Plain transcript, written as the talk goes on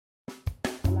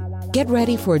Get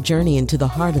ready for a journey into the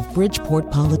heart of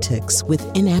Bridgeport politics with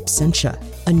In Absentia,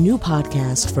 a new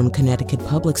podcast from Connecticut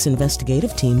Public's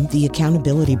investigative team, The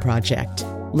Accountability Project.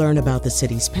 Learn about the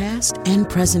city's past and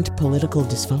present political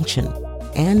dysfunction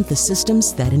and the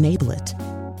systems that enable it.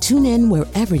 Tune in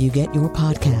wherever you get your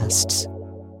podcasts.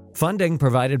 Funding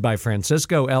provided by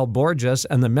Francisco L. Borges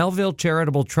and the Melville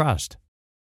Charitable Trust.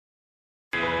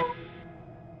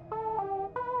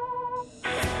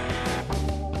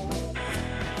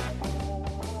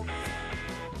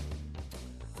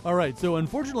 All right, so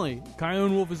unfortunately,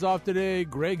 Kyone Wolf is off today.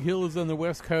 Greg Hill is on the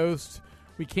West Coast.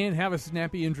 We can't have a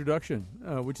snappy introduction,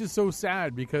 which is so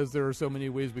sad because there are so many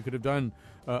ways we could have done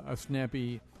a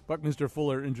snappy Buckminster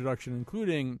Fuller introduction,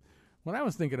 including what I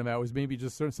was thinking about was maybe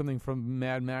just something from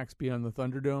Mad Max Beyond the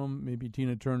Thunderdome. Maybe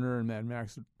Tina Turner and Mad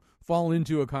Max fall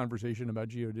into a conversation about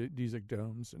geodesic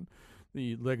domes and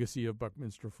the legacy of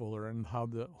Buckminster Fuller and how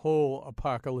the whole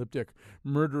apocalyptic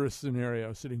murderous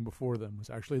scenario sitting before them was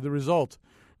actually the result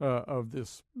of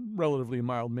this relatively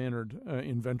mild-mannered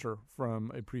inventor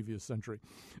from a previous century.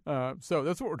 So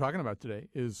that's what we're talking about today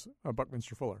is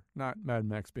Buckminster Fuller, not Mad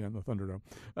Max Beyond the Thunderdome.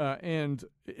 And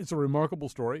it's a remarkable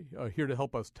story. Here to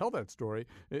help us tell that story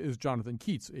is Jonathan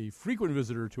Keats, a frequent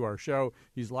visitor to our show.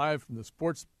 He's live from the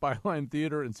Sports Byline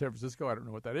Theater in San Francisco. I don't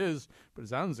know what that is, but it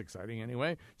sounds exciting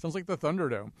anyway. Sounds like the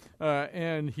Thunderdome.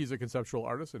 And he's a conceptual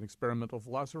artist and experimental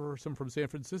philosopher from San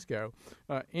Francisco.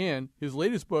 And his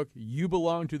latest book, You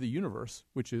Belong to the Universe,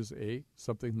 which is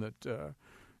something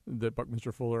that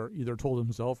Buckminster Fuller either told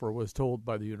himself or was told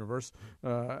by the universe,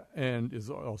 and is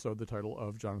also the title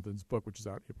of Jonathan's book, which is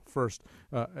out April 1st.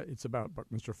 It's about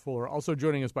Buckminster Fuller. Also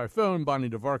joining us by phone, Bonnie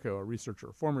DeVarco, a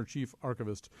researcher, former chief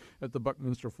archivist at the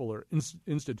Buckminster Fuller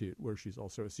Institute, where she's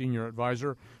also a senior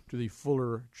advisor to the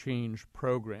Fuller Change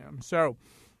Program. So,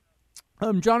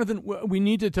 Jonathan, we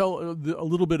need to tell a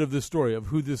little bit of this story of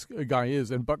who this guy is.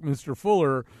 And Buckminster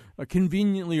Fuller,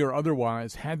 conveniently or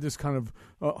otherwise, had this kind of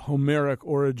Homeric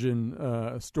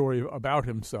origin story about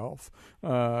himself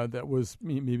that was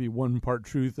maybe one part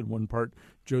truth and one part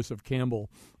Joseph Campbell.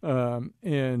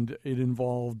 And it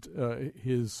involved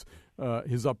his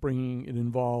upbringing. It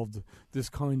involved this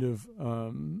kind of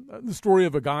the story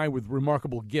of a guy with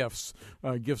remarkable gifts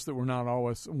that were not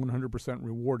always 100%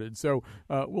 rewarded. So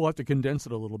we'll have to condense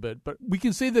it a little bit. But we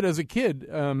can say that as a kid,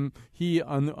 he,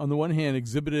 on the one hand,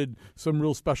 exhibited some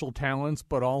real special talents,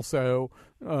 but also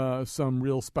some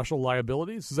real special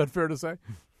liabilities. Is that fair to say?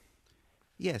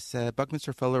 Yes,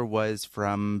 Buckminster Fuller was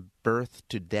from birth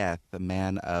to death a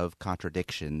man of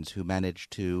contradictions who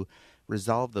managed to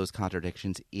resolve those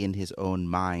contradictions in his own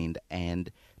mind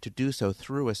and to do so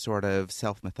through a sort of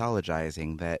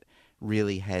self-mythologizing that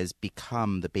really has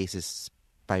become the basis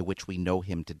by which we know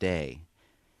him today.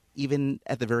 Even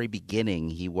at the very beginning,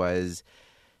 he was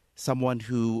someone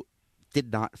who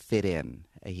did not fit in.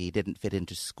 He didn't fit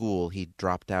into school. He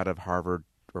dropped out of Harvard,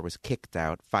 or was kicked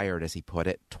out, fired as he put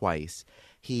it, twice.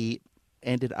 He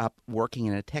ended up working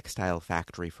in a textile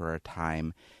factory for a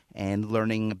time and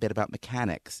learning a bit about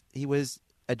mechanics. He was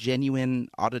a genuine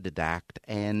autodidact,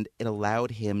 and it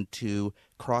allowed him to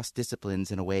cross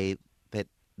disciplines in a way that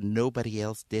nobody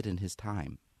else did in his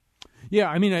time.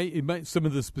 Yeah, I mean, some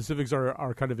of the specifics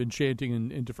are kind of enchanting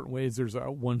in different ways. There's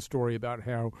one story about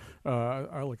how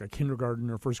like a kindergarten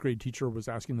or first grade teacher was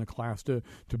asking the class to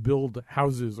build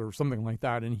houses or something like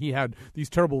that, and he had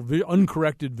these terrible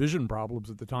uncorrected vision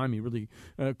problems at the time. He really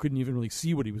couldn't even really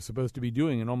see what he was supposed to be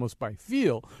doing, and almost by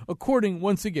feel, according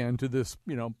once again to this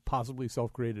possibly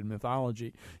self-created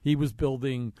mythology, he was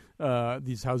building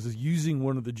these houses using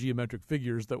one of the geometric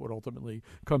figures that would ultimately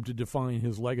come to define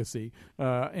his legacy.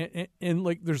 And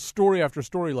like there's story after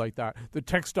story like that. The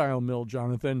textile mill,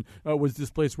 Jonathan, was this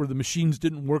place where the machines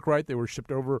didn't work right. They were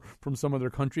shipped over from some other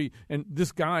country. And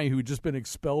this guy who had just been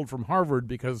expelled from Harvard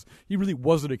because he really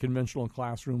wasn't a conventional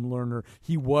classroom learner.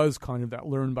 He was kind of that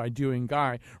learn by doing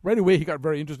guy. Right away, he got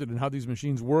very interested in how these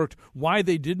machines worked, why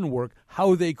they didn't work,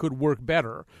 how they could work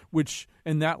better,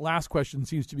 and that last question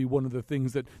seems to be one of the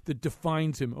things that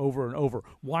defines him over and over.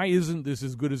 Why isn't this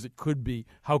as good as it could be?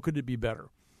 How could it be better?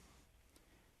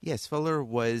 Yes, Fuller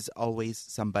was always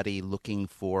somebody looking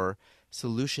for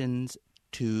solutions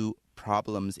to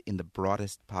problems in the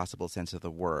broadest possible sense of the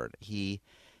word. He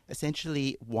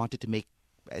essentially wanted to make,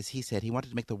 as he said, he wanted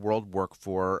to make the world work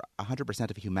for 100%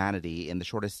 of humanity in the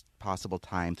shortest possible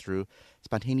time through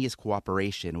spontaneous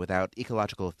cooperation without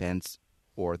ecological offense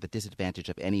or the disadvantage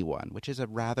of anyone, which is a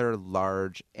rather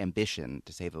large ambition,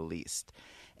 to say the least.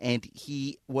 And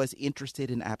he was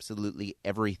interested in absolutely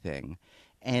everything.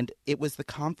 And it was the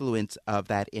confluence of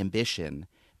that ambition,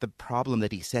 the problem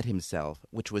that he set himself,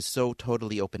 which was so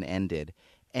totally open-ended,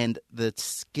 And the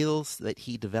skills that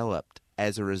he developed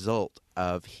as a result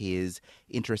of his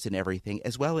interest in everything,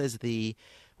 as well as the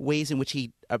ways in which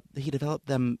he developed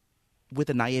them with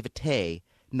a naivete,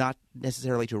 not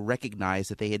necessarily to recognize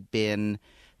that they had been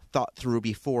thought through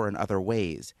before in other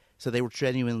ways. So they were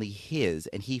genuinely his,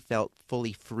 and he felt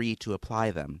fully free to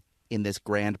apply them in this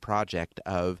grand project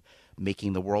of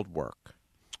making the world work.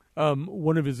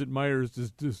 One of his admirers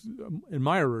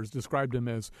described him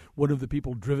as one of the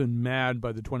people driven mad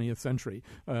by the 20th century.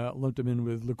 Lumped him in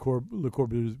with Le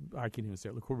Corbusier, I can't even say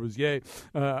it, Le Corbusier,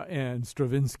 and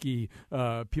Stravinsky,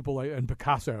 people like, and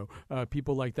Picasso,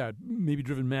 people like that, maybe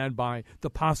driven mad by the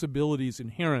possibilities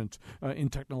inherent in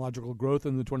technological growth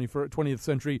in the 20th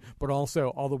century, but also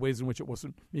all the ways in which it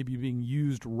wasn't maybe being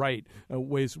used right,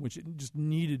 ways in which it just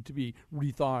needed to be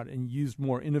rethought and used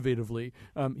more innovatively.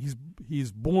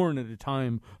 He's born at a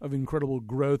time of incredible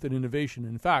growth and innovation.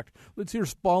 In fact, let's hear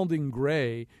Spalding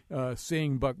Gray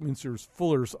saying Buckminster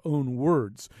Fuller's own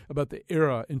words about the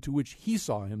era into which he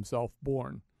saw himself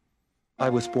born. I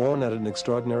was born at an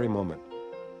extraordinary moment.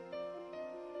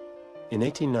 In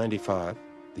 1895,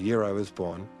 the year I was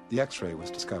born, the X-ray was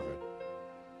discovered.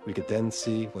 We could then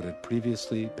see what had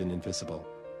previously been invisible.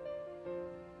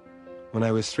 When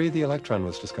I was 3, the electron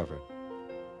was discovered.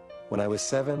 When I was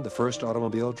 7, the first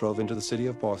automobile drove into the city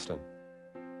of Boston.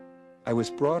 I was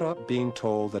brought up being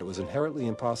told that it was inherently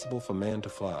impossible for man to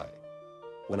fly.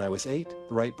 When I was 8,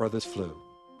 the Wright brothers flew.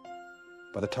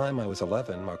 By the time I was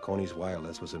 11, Marconi's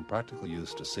wireless was in practical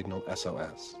use to signal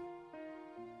SOS.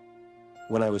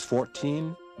 When I was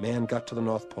 14, man got to the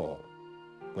North Pole.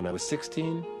 When I was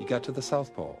 16, he got to the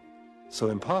South Pole. So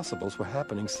impossibles were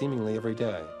happening seemingly every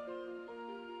day.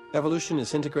 Evolution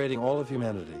is integrating all of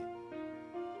humanity.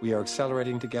 We are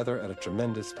accelerating together at a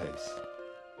tremendous pace.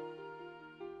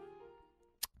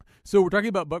 So we're talking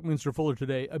about Buckminster Fuller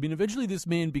today. I mean, eventually this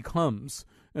man becomes,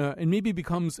 and maybe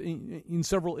becomes in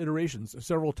several iterations,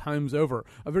 several times over,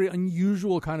 a very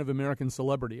unusual kind of American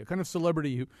celebrity, a kind of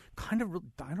celebrity who kind of,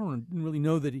 I don't really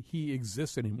know that he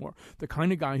exists anymore. The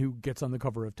kind of guy who gets on the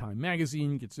cover of Time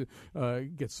magazine, gets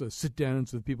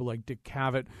sit-downs with people like Dick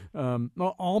Cavett,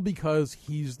 all because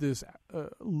he's this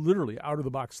literally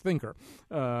out-of-the-box thinker,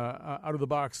 out of the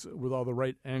box with all the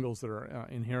right angles that are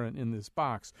inherent in this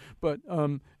box. But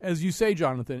as you say,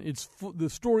 Jonathan, the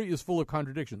story is full of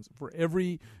contradictions. For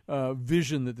every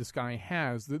vision that this guy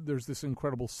has, there's this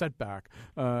incredible setback.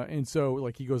 And so,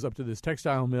 like, he goes up to this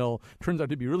textile mill, turns out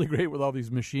to be really great with all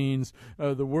these machines.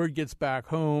 The word gets back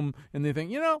home, and they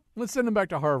think, let's send him back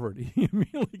to Harvard. He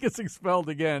immediately gets expelled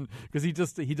again because he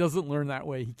doesn't learn that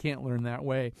way. He can't learn that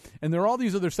way. And there are all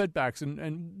these other setbacks,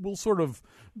 and we'll sort of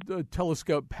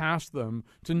telescope past them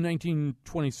to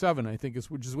 1927, I think,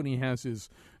 which is when he has his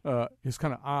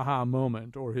kind of aha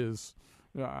moment, or his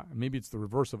maybe it's the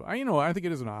reverse of it. I think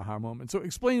it is an aha moment. So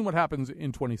explain what happens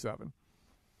in 27.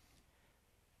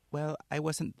 Well, I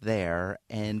wasn't there,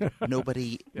 and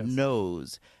nobody Yes.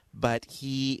 knows, but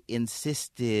he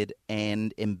insisted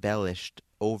and embellished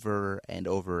over and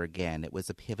over again. It was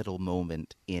a pivotal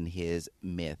moment in his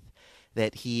myth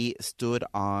that he stood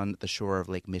on the shore of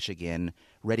Lake Michigan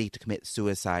ready to commit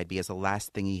suicide because the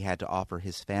last thing he had to offer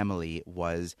his family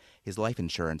was his life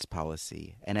insurance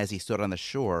policy. And as he stood on the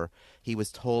shore, he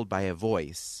was told by a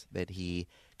voice that he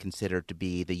considered to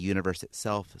be the universe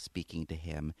itself speaking to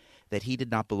him, that he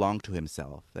did not belong to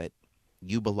himself, that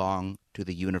you belong to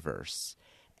the universe.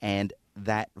 And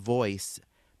that voice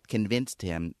convinced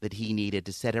him that he needed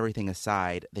to set everything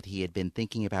aside that he had been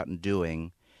thinking about and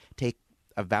doing, take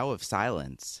a vow of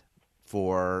silence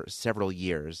for several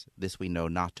years. This we know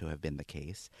not to have been the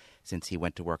case, since he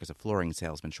went to work as a flooring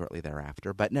salesman shortly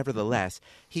thereafter. But nevertheless,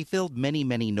 he filled many,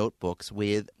 many notebooks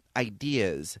with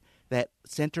ideas that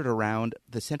centered around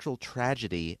the central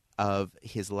tragedy of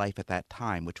his life at that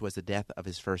time, which was the death of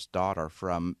his first daughter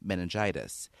from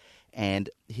meningitis. And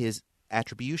his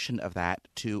attribution of that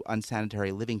to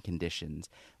unsanitary living conditions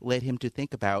led him to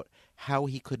think about how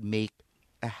he could make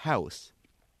a house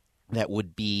that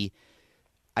would be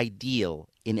ideal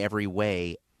in every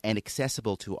way and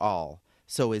accessible to all,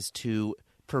 so as to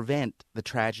prevent the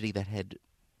tragedy that had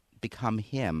become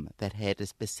him, that had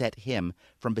beset him,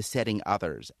 from besetting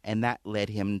others. And that led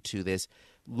him to this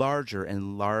larger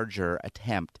and larger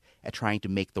attempt at trying to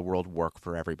make the world work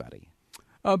for everybody.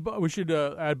 But we should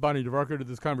add Bonnie DeVarco to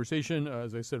this conversation.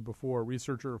 As I said before,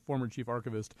 researcher, former chief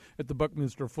archivist at the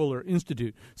Buckminster Fuller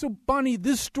Institute. So, Bonnie,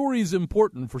 this story is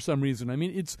important for some reason. I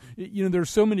mean, there's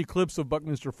so many clips of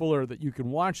Buckminster Fuller that you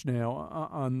can watch now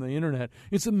on the internet.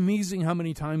 It's amazing how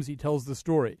many times he tells the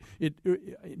story. It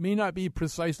may not be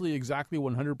precisely exactly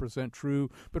 100% true,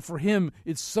 but for him,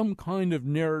 it's some kind of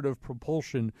narrative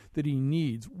propulsion that he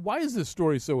needs. Why is this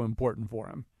story so important for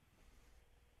him?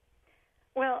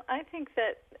 Well, I think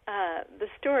that the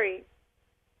story...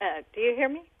 do you hear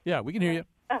me? Yeah, we can hear you.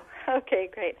 Oh, okay,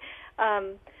 great.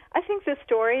 I think the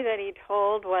story that he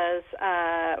told was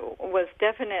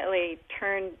definitely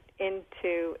turned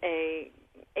into a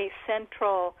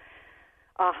central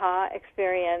aha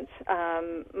experience,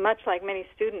 much like many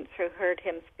students who heard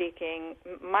him speaking,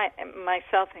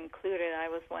 myself included. I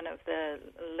was one of the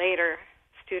later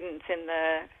students in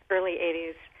the early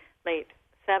 80s, late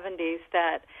 70s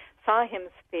that saw him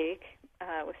speak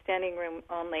with standing room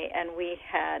only, and we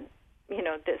had,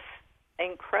 this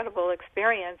incredible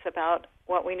experience about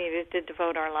what we needed to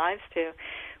devote our lives to,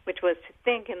 which was to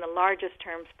think in the largest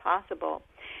terms possible.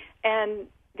 And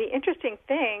the interesting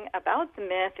thing about the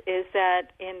myth is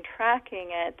that in tracking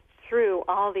it through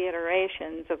all the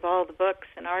iterations of all the books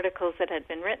and articles that had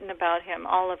been written about him,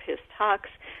 all of his talks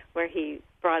where he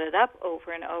brought it up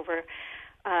over and over,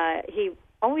 he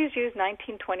always used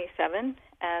 1927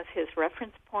 as his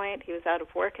reference point. He was out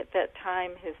of work at that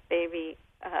time. His baby,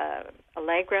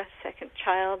 Allegra, second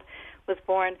child, was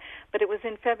born. But it was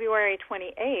in February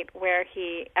 28 where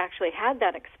he actually had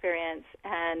that experience.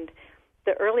 And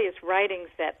the earliest writings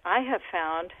that I have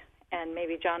found, and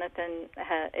maybe Jonathan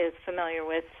is familiar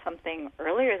with something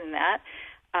earlier than that,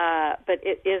 but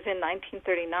it is in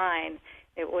 1939.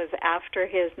 It was after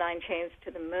his 9 Chains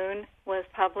to the Moon was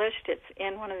published. It's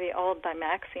in one of the old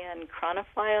Dymaxion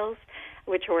chronophiles,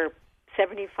 which were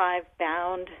 75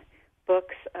 bound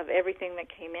books of everything that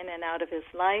came in and out of his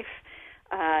life.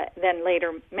 Then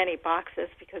later many boxes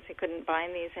because he couldn't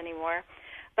bind these anymore.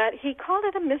 But he called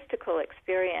it a mystical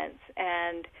experience.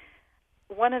 And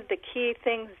one of the key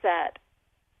things that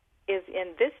is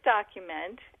in this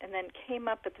document and then came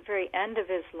up at the very end of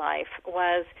his life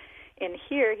was in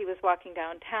here, he was walking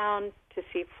downtown to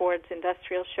see Ford's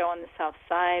industrial show on the South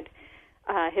Side.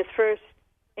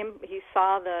 He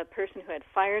saw the person who had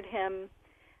fired him.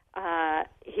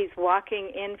 He's walking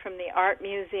in from the art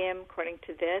museum, according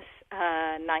to this,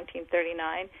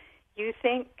 1939. You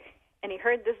think, and he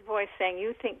heard this voice saying,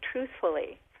 "You think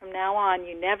truthfully. From now on,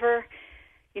 you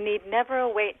need never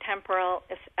await temporal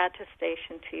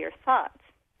attestation to your thoughts."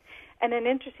 And an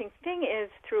interesting thing is,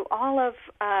 through all of,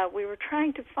 we were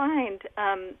trying to find,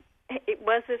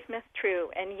 was this myth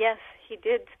true? And yes, he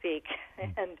did speak.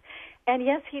 And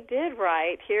yes, he did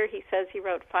write. Here he says he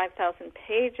wrote 5,000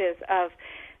 pages of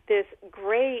this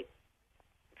great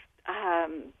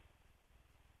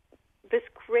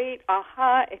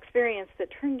aha experience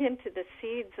that turned into the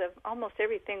seeds of almost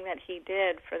everything that he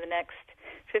did for the next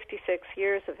 56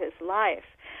 years of his life.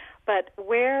 But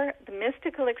where the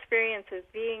mystical experience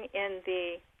of being in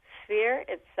the sphere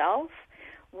itself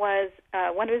was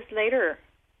one of his later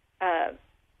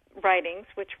writings,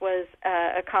 which was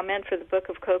a comment for the Book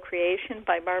of Co-Creation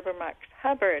by Barbara Marx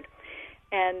Hubbard.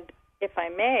 And if I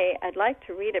may, I'd like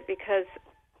to read it because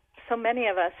so many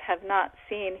of us have not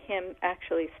seen him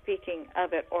actually speaking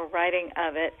of it or writing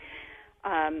of it.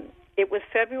 It was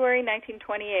February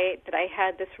 1928 that I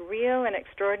had this real and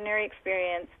extraordinary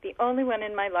experience, the only one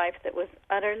in my life that was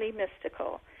utterly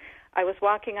mystical. I was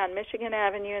walking on Michigan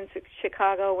Avenue in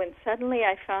Chicago when suddenly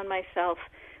I found myself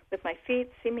with my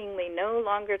feet seemingly no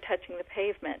longer touching the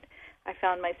pavement. I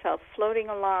found myself floating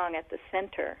along at the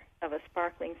center of a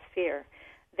sparkling sphere.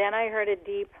 Then I heard a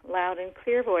deep, loud, and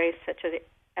clear voice, such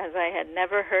as I had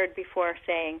never heard before,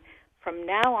 saying, "From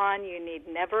now on, you need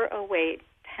never await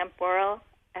temporal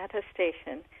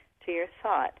attestation to your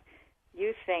thought.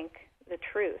 You think the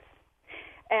truth."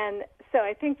 And so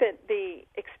I think that the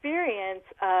experience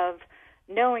of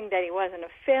knowing that he wasn't a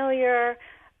failure,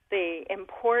 the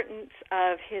importance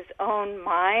of his own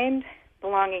mind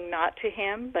belonging not to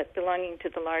him, but belonging to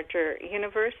the larger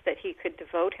universe, that he could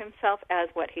devote himself as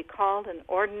what he called an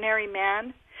ordinary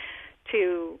man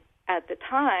to, at the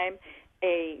time,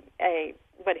 a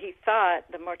what he thought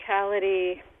the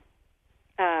mortality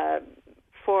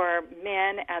for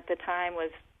men at the time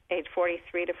was age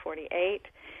 43 to 48.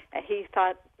 He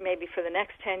thought maybe for the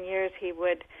next 10 years he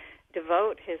would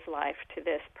devote his life to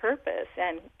this purpose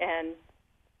and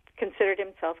considered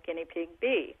himself guinea pig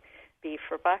B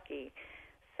for Bucky.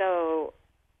 So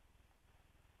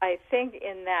I think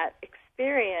in that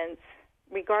experience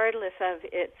regardless of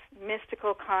its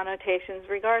mystical connotations,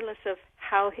 regardless of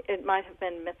how it might have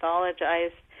been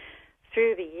mythologized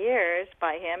through the years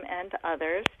by him and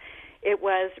others, it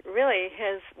was really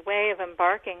his way of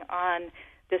embarking on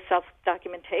the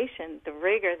self-documentation, the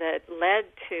rigor that led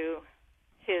to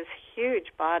his huge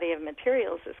body of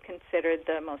materials is considered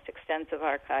the most extensive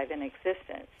archive in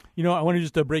existence. You know, I want to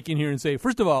just break in here and say,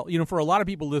 first of all, you know, for a lot of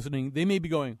people listening, they may be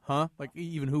going, huh? Like,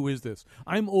 even who is this?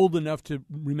 I'm old enough to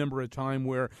remember a time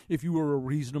where if you were a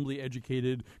reasonably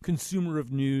educated consumer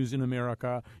of news in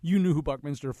America, you knew who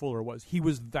Buckminster Fuller was. He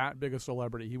was that big a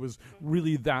celebrity. He was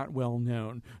really that well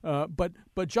known.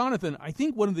 But Jonathan, I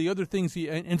think one of the other things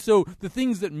and so the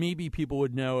things that maybe people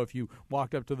would know if you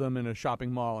walked up to them in a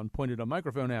shopping mall and pointed a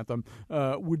microphone at them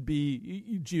would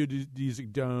be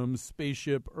geodesic domes,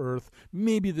 spaceship, Earth,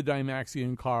 maybe the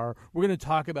Dymaxion car. We're going to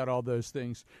talk about all those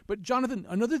things. But Jonathan,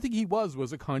 another thing he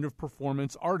was a kind of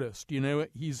performance artist. You know,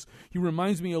 he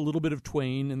reminds me a little bit of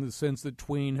Twain in the sense that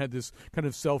Twain had this kind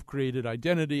of self-created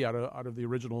identity out of the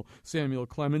original Samuel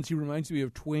Clemens. He reminds me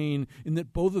of Twain in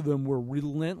that both of them were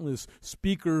relentless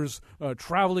speakers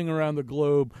traveling around the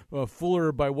globe.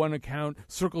 Fuller, by one account,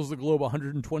 circles the globe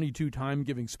 122 times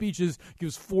giving speeches,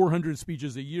 gives 400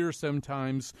 speeches a year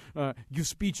sometimes, gives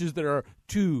speeches that are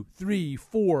 2, 3,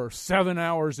 4, 7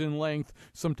 hours in length,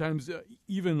 sometimes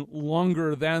even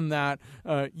longer than that.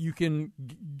 You can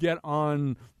get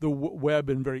on the web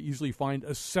and very easily find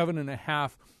a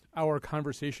 7.5-hour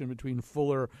conversation between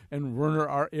Fuller and Werner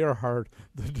R. Erhard,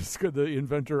 the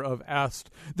inventor of AST.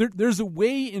 There's a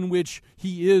way in which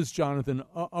he is, Jonathan,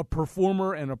 a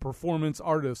performer and a performance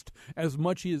artist as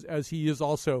much as he is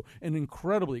also an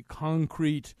incredibly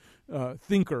concrete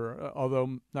thinker,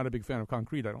 although not a big fan of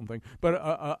concrete, I don't think, but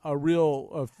a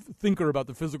real thinker about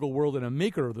the physical world and a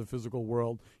maker of the physical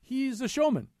world. He's a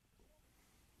showman.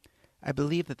 I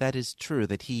believe that is true,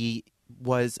 that he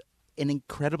was an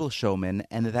incredible showman,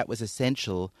 and that was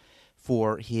essential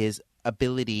for his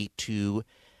ability to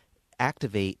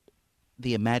activate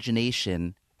the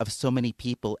imagination of so many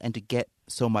people and to get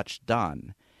so much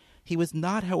done. He was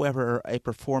not, however, a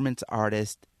performance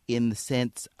artist in the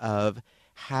sense of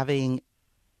having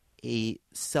a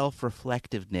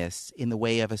self-reflectiveness in the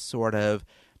way of a sort of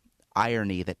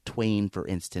irony that Twain, for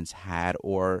instance, had,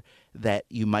 or that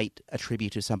you might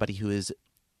attribute to somebody who is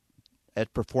a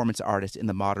performance artist in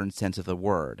the modern sense of the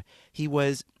word. He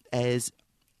was as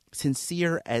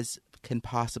sincere as can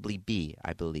possibly be,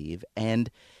 I believe, and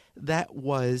that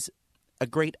was a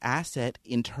great asset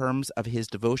in terms of his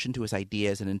devotion to his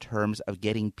ideas and in terms of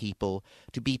getting people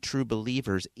to be true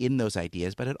believers in those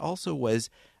ideas. But it also was,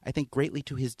 I think, greatly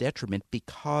to his detriment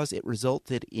because it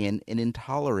resulted in an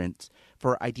intolerance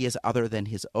for ideas other than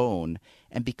his own,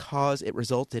 and because it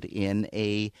resulted in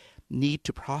a need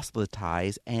to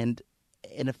proselytize and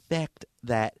an effect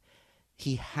that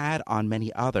he had on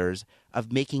many others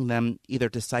of making them either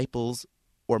disciples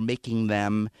or making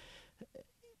them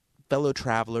fellow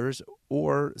travelers,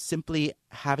 or simply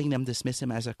having them dismiss him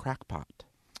as a crackpot.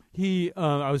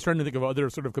 I was trying to think of other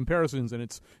sort of comparisons, and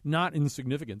it's not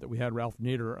insignificant that we had Ralph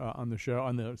Nader on the show,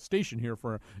 on the station here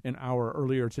for an hour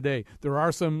earlier today. There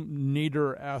are some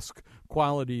Nader-esque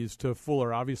qualities to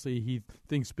Fuller. Obviously, he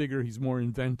thinks bigger, he's more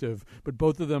inventive, but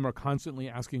both of them are constantly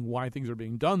asking why things are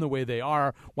being done the way they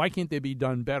are. Why can't they be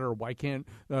done better? Why can't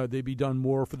they be done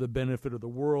more for the benefit of the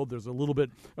world? There's a little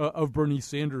bit of Bernie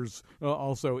Sanders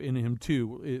also in him,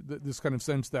 too. This kind of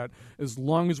sense that as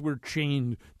long as we're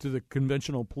chained to the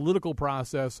conventional political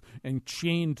process and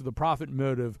chained to the profit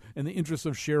motive and the interests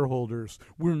of shareholders,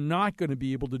 we're not going to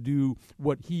be able to do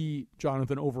what he,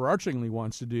 Jonathan, overarchingly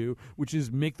wants to do, which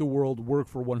is make the world work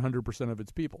for 100% of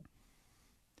its people.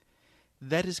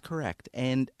 That is correct.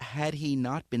 And had he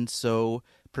not been so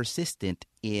persistent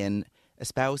in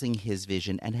espousing his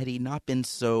vision, and had he not been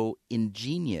so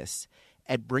ingenious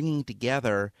at bringing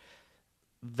together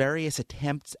various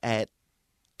attempts at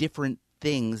different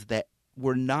things that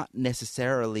were not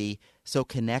necessarily so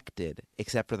connected,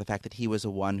 except for the fact that he was the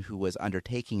one who was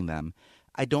undertaking them,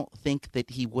 I don't think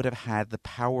that he would have had the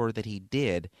power that he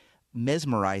did,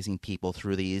 mesmerizing people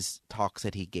through these talks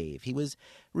that he gave. He was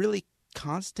really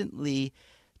constantly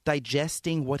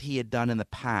digesting what he had done in the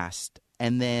past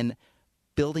and then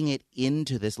building it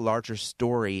into this larger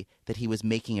story that he was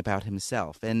making about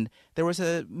himself. And there was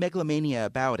a megalomania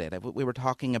about it. We were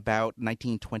talking about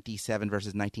 1927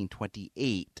 versus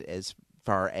 1928 as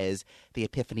far as the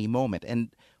epiphany moment. And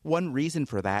one reason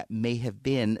for that may have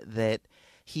been that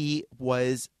he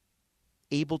was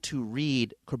able to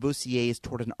read Corbusier's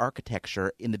Toward an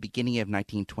Architecture in the beginning of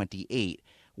 1928,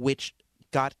 which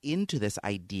got into this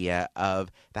idea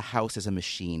of the house as a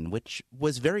machine, which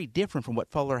was very different from what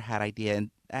Fuller had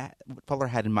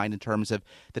in mind in terms of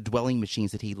the dwelling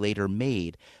machines that he later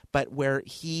made, but where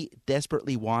he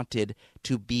desperately wanted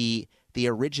to be the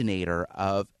originator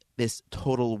of this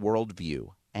total worldview.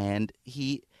 And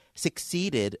he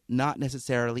succeeded not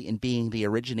necessarily in being the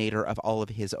originator of all of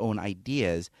his own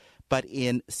ideas, but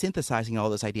in synthesizing all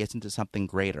those ideas into something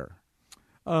greater.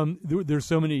 There's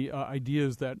so many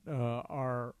ideas that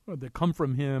that come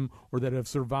from him or that have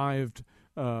survived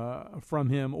from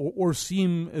him or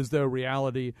seem as though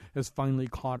reality has finally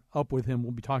caught up with him.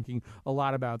 We'll be talking a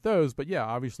lot about those. But yeah,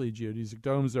 obviously geodesic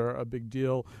domes are a big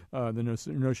deal. The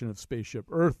notion of spaceship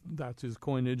Earth, that's his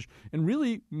coinage. And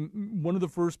really one of the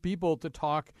first people to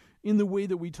talk in the way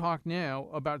that we talk now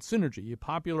about synergy. He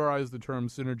popularized the term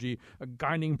synergy, a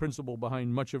guiding principle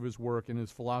behind much of his work and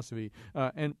his philosophy.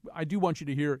 And I do want you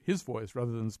to hear his voice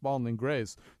rather than Spalding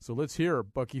Gray's. So let's hear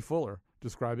Bucky Fuller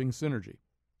describing synergy.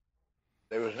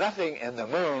 There was nothing in the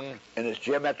moon in its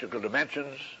geometrical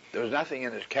dimensions. There was nothing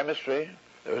in its chemistry.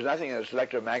 There was nothing in its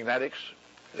electromagnetics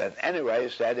that in any way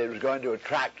said it was going to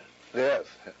attract the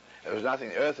Earth. There was nothing.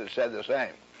 The Earth had said the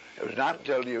same. It was not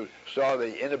until you saw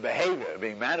the inner behavior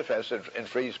being manifested in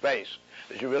free space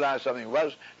that you realized something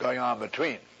was going on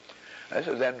between. This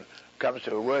then comes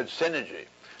to the word synergy.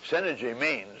 Synergy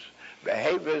means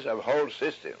behaviors of whole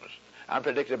systems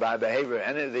unpredicted by behavior of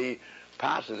any of the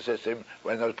parts of the system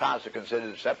when those parts are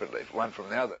considered separately, one from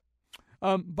the other.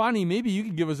 Bonnie, maybe you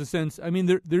could give us a sense. I mean,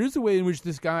 there is a way in which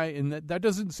this guy, and that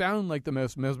doesn't sound like the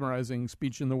most mesmerizing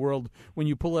speech in the world when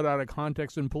you pull it out of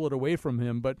context and pull it away from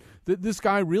him, but this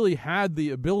guy really had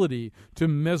the ability to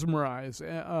mesmerize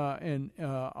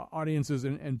audiences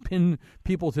and pin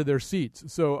people to their seats.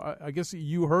 So I guess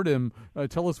you heard him.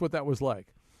 Tell us what that was like.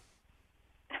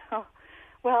 Oh,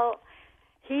 well,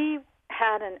 he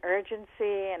had an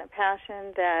urgency and a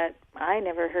passion that I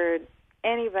never heard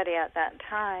anybody at that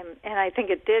time, and I think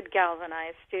it did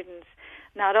galvanize students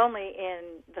not only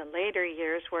in the later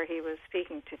years where he was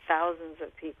speaking to thousands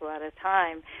of people at a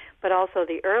time, but also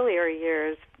the earlier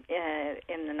years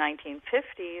in the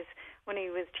 1950s when he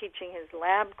was teaching his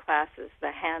lab classes,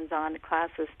 the hands-on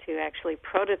classes to actually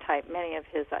prototype many of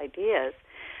his ideas.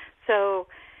 So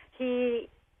he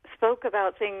spoke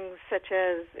about things such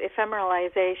as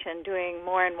ephemeralization, doing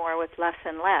more and more with less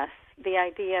and less, the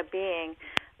idea being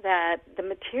that the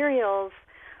materials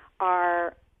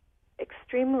are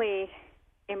extremely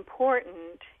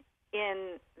important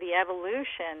in the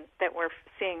evolution that we're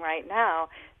seeing right now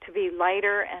to be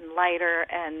lighter and lighter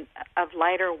and of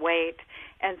lighter weight.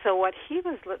 And so what he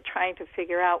was trying to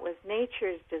figure out was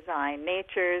nature's design,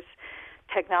 nature's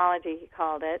technology, he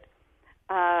called it,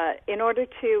 in order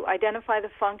to identify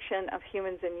the function of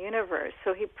humans in the universe.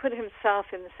 So he put himself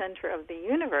in the center of the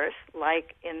universe,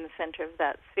 like in the center of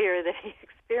that sphere that he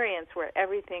experienced, where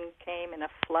everything came in a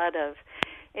flood of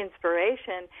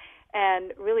inspiration,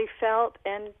 and really felt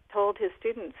and told his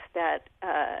students that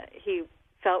he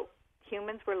felt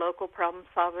humans were local problem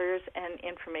solvers and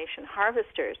information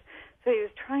harvesters. So he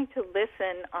was trying to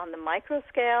listen on the micro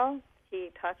scale.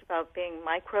 He talked about being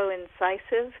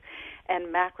micro-incisive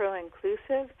and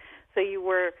macro-inclusive. So you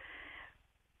were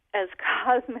as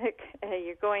cosmic,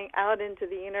 you're going out into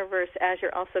the universe as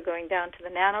you're also going down to the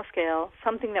nanoscale,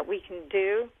 something that we can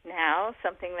do now,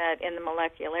 something that in the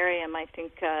molecularium I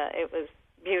think it was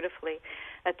beautifully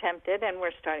attempted, and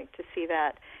we're starting to see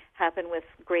that happen with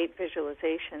great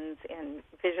visualizations in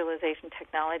visualization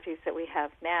technologies that we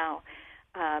have now.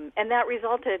 And that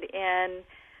resulted in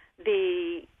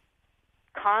the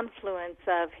confluence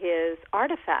of his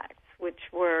artifacts, which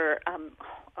were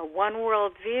a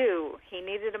one-world view. He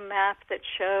needed a map that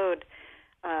showed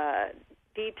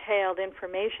detailed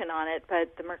information on it,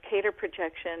 but the Mercator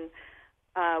projection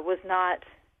was not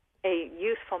a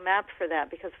useful map for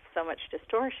that because of so much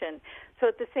distortion. So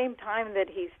at the same time that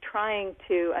he's trying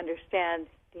to understand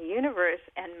the universe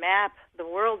and map the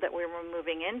world that we were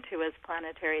moving into as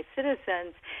planetary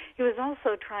citizens, he was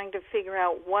also trying to figure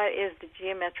out what is the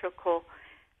geometric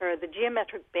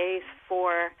base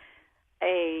for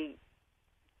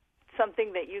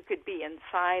something that you could be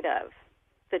inside of.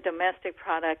 The domestic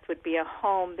product would be a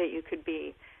home that you could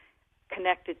be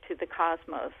connected to the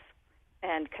cosmos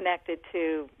and connected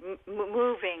to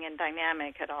moving and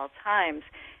dynamic at all times.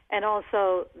 And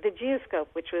also the geoscope,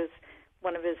 which was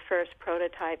one of his first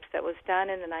prototypes that was done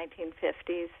in the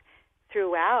 1950s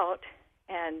throughout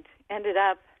and ended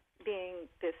up being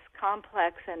this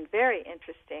complex and very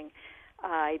interesting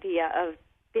idea of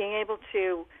being able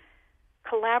to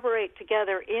collaborate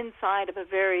together inside of a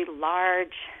very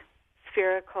large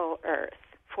spherical Earth.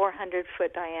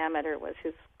 400-foot diameter was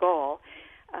his goal.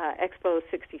 Expo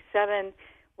 67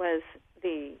 was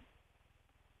the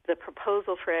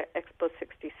proposal for Expo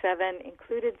 67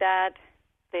 included that.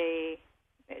 They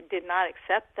did not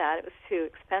accept that. It was too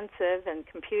expensive, and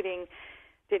computing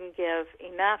didn't give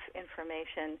enough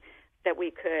information that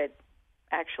we could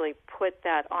actually put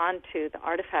that onto the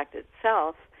artifact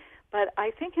itself. But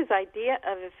I think his idea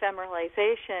of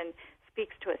ephemeralization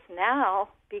speaks to us now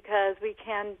because we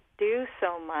can do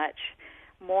so much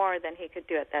more than he could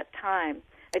do at that time.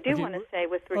 I do want to say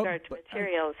with regard to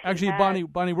materials... Actually, Bonnie,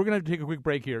 we're going to have to take a quick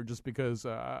break here just because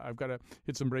I've got to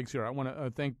hit some breaks here. I want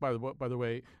to thank, by the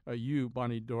way, you,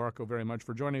 Bonnie DeArco, very much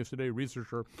for joining us today,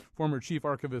 researcher, former chief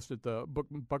archivist at the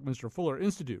Buckminster Fuller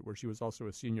Institute, where she was also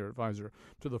a senior advisor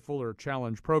to the Fuller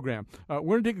Challenge program. We're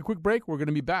going to take a quick break. We're going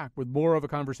to be back with more of a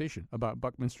conversation about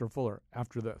Buckminster Fuller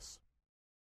after this.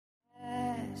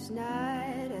 Last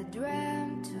night I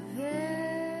dreamt of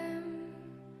him,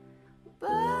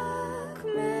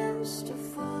 Buckminster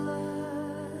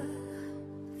Fuller,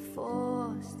 the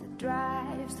force that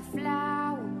drives the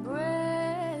flower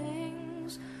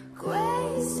brings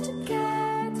grace to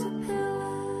caterpillars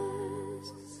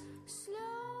slowly.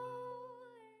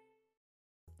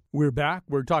 We're back.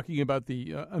 We're talking about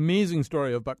the amazing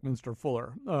story of Buckminster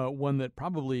Fuller, one that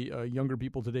probably younger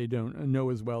people today don't know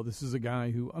as well. This is a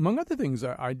guy who, among other things,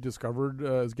 I discovered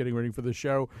as getting ready for the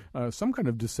show, some kind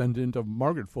of descendant of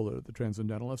Margaret Fuller, the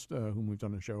transcendentalist, whom we've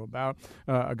done a show about,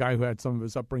 a guy who had some of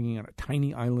his upbringing on a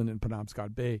tiny island in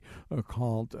Penobscot Bay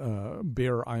called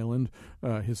Bear Island,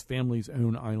 his family's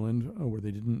own island, where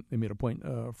they made a point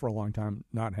for a long time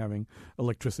not having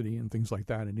electricity and things like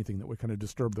that, anything that would kind of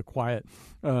disturb the quiet.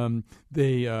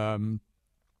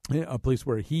 A place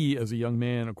where he, as a young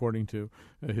man, according to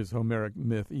his Homeric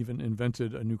myth, even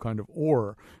invented a new kind of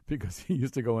oar because he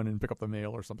used to go in and pick up the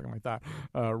mail or something like that,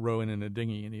 row in a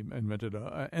dinghy, and he invented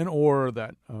an oar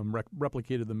that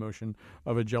replicated the motion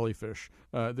of a jellyfish.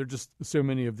 There are just so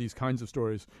many of these kinds of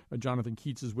stories. Jonathan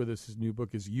Keats is with us. His new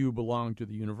book is You Belong to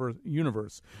the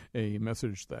Universe, a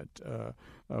message that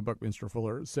Buckminster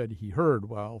Fuller said he heard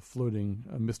while floating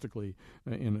mystically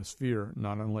in a sphere,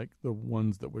 not unlike the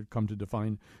ones that would come to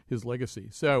define his legacy.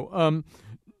 So,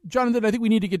 Jonathan, I think we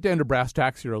need to get down to brass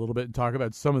tacks here a little bit and talk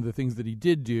about some of the things that he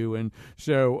did do. And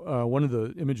so one of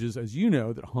the images, as you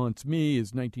know, that haunts me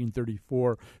is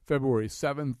 1934, February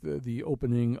 7th, the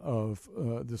opening of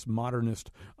this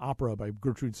modernist opera by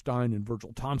Gertrude Stein and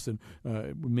Virgil Thompson.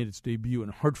 It made its debut in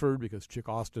Hartford because Chick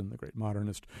Austin, the great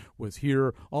modernist, was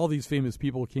here. All these famous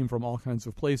people came from all kinds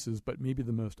of places, but maybe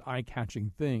the most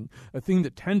eye-catching thing, a thing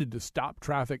that tended to stop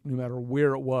traffic no matter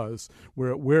where it was,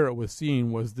 where it was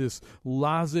seen, was this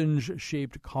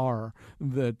lozenge-shaped car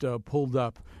that pulled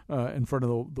up in front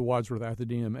of the Wadsworth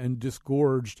Athenaeum and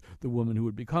disgorged the woman who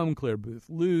would become Claire Booth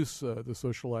Luce, the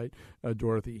socialite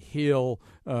Dorothy Hale,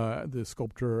 the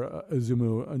sculptor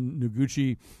Izumo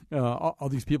Noguchi. All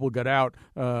these people got out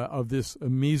of this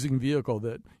amazing vehicle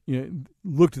that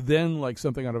looked then like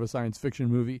something out of a science fiction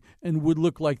movie and would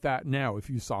look like that now if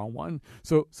you saw one.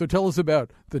 So tell us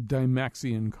about the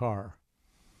Dymaxion car.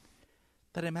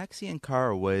 The Dymaxion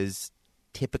car was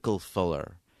typical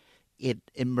Fuller. It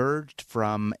emerged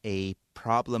from a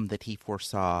problem that he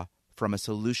foresaw, from a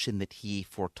solution that he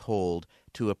foretold,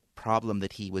 to a problem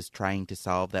that he was trying to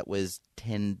solve that was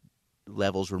 10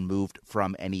 levels removed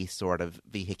from any sort of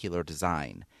vehicular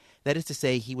design. That is to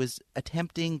say, he was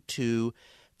attempting to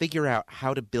figure out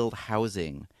how to build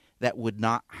housing that would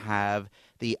not have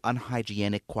the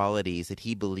unhygienic qualities that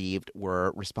he believed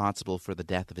were responsible for the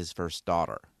death of his first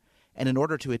daughter. And in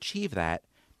order to achieve that,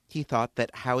 he thought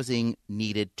that housing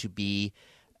needed to be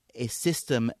a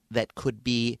system that could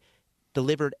be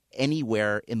delivered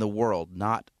anywhere in the world,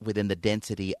 not within the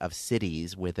density of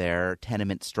cities with their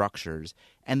tenement structures,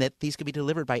 and that these could be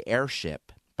delivered by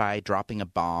airship, by dropping a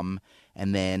bomb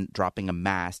and then dropping a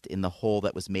mast in the hole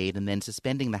that was made and then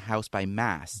suspending the house by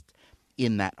mast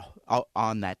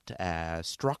on that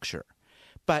structure.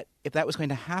 But if that was going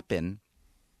to happen,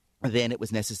 then it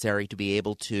was necessary to be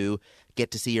able to get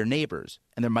to see your neighbors.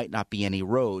 And there might not be any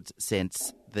roads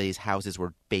since these houses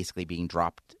were basically being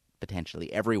dropped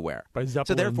potentially everywhere.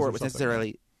 So therefore it was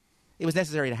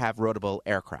necessary to have roadable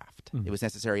aircraft. Mm-hmm. It was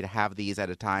necessary to have these at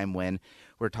a time when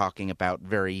we're talking about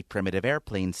very primitive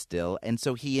airplanes still. And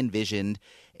so he envisioned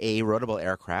a roadable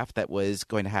aircraft that was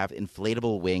going to have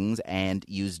inflatable wings and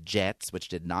use jets, which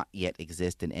did not yet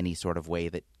exist in any sort of way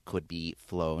that could be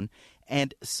flown.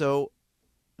 And so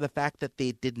the fact that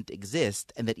they didn't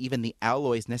exist and that even the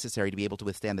alloys necessary to be able to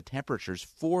withstand the temperatures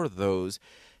for those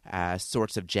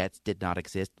sorts of jets did not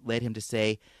exist led him to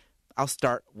say, I'll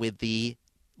start with the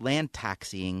land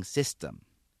taxiing system.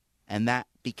 And that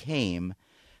became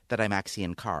the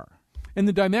Dymaxion car. And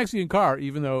the Dymaxion car,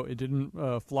 even though it didn't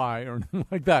fly or anything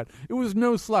like that, it was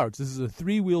no slouch. This is a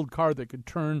three-wheeled car that could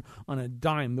turn on a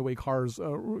dime the way cars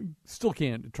still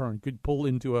can't turn. Could pull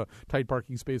into a tight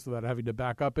parking space without having to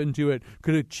back up into it.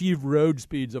 Could achieve road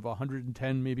speeds of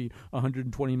 110, maybe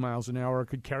 120 miles an hour.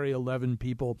 Could carry 11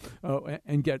 people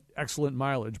and get excellent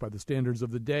mileage by the standards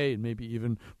of the day and maybe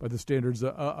even by the standards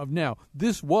of now.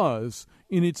 This was,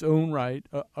 in its own right,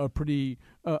 a pretty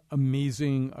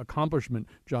amazing accomplishment,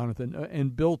 Jonathan,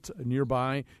 and built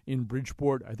nearby in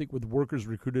Bridgeport, I think with workers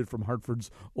recruited from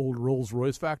Hartford's old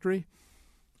Rolls-Royce factory.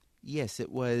 Yes,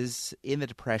 it was in the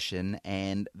Depression,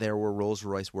 and there were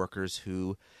Rolls-Royce workers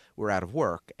who were out of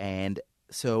work, and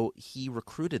so he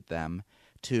recruited them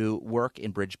to work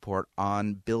in Bridgeport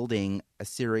on building a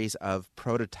series of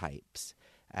prototypes,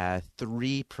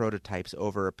 3 prototypes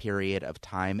over a period of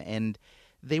time, and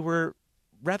they were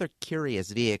rather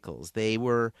curious vehicles. They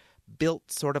were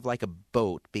built sort of like a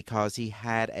boat because he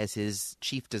had as his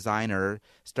chief designer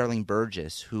Sterling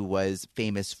Burgess, who was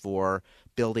famous for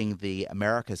building the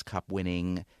America's Cup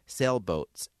winning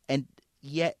sailboats. And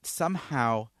yet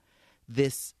somehow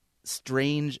this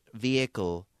strange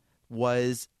vehicle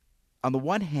was, on the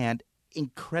one hand,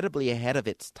 incredibly ahead of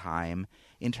its time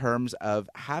in terms of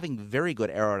having very good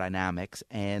aerodynamics,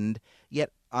 and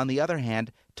yet on the other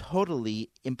hand, totally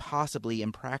impossibly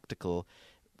impractical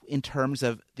in terms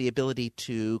of the ability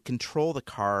to control the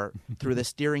car through the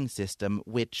steering system,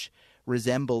 which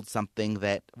resembled something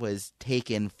that was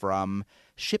taken from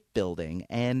shipbuilding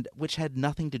and which had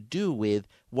nothing to do with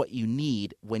what you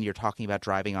need when you're talking about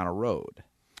driving on a road.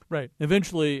 Right.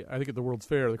 Eventually, I think at the World's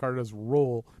Fair, the car does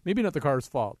roll. Maybe not the car's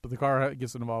fault, but the car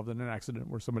gets involved in an accident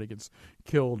where somebody gets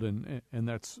killed, and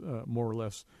that's more or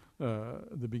less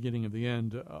the beginning of the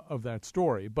end of that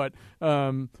story. But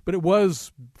it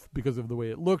was because of the way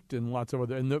it looked and lots of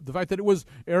other, and the fact that it was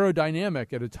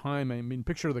aerodynamic at a time. I mean,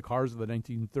 picture the cars of the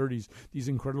 1930s, these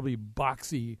incredibly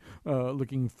boxy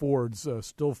looking Fords,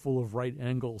 still full of right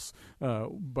angles.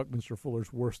 Buckminster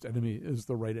Fuller's worst enemy is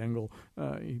the right angle.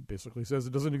 He basically says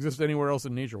it doesn't exist anywhere else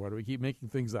in nature. Why do we keep making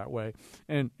things that way?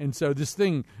 And so this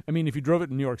thing, I mean, if you drove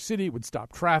it in New York City, it would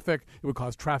stop traffic. It would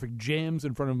cause traffic jams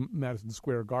in front of Madison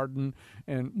Square Garden.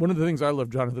 And one of the things I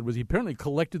loved, Jonathan, was he apparently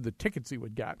collected the tickets he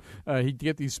would get. He'd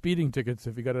get these speeding tickets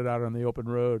if he got it out on the open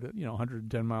road,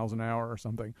 110 miles an hour or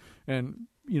something. And,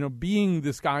 being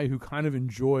this guy who kind of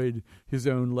enjoyed his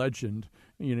own legend,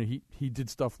 he did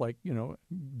stuff like,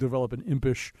 develop an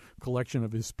impish collection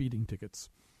of his speeding tickets.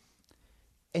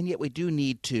 And yet we do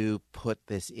need to put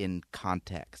this in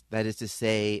context. That is to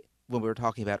say, when we were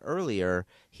talking about earlier,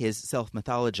 his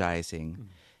self-mythologizing,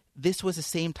 this was the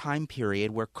same time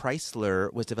period where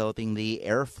Chrysler was developing the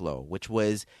Airflow, which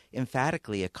was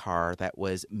emphatically a car that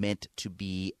was meant to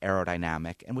be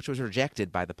aerodynamic and which was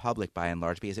rejected by the public by and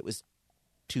large because it was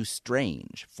too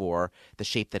strange for the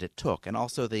shape that it took. And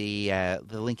also the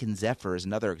Lincoln Zephyr is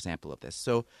another example of this.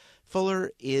 So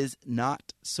Fuller is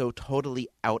not so totally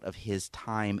out of his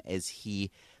time as he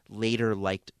later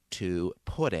liked to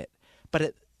put it. But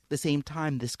at the same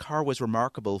time, this car was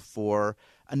remarkable for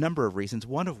a number of reasons,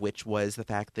 one of which was the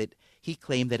fact that he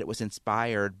claimed that it was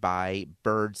inspired by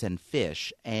birds and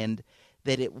fish, and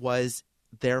that it was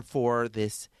therefore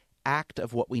this act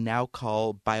of what we now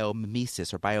call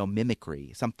biomimesis or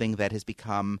biomimicry, something that has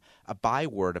become a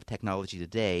byword of technology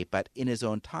today, but in his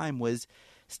own time was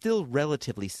still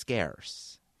relatively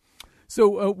scarce.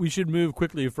 So we should move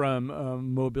quickly from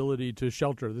mobility to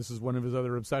shelter. This is one of his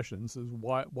other obsessions. Is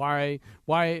why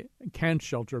can't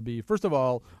shelter be, first of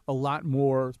all, a lot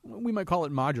more, we might call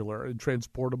it modular and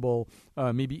transportable,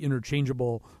 maybe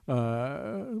interchangeable.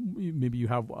 Maybe you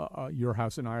have your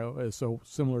house in Iowa is so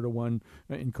similar to one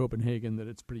in Copenhagen that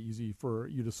it's pretty easy for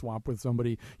you to swap with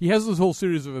somebody. He has this whole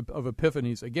series of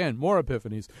epiphanies. Again, more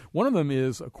epiphanies. One of them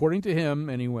is, according to him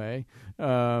anyway,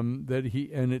 that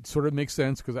and it sort of makes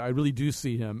sense because I really do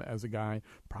see him as a guy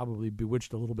probably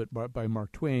bewitched a little bit by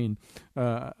Mark Twain.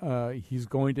 He's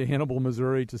going to Hannibal,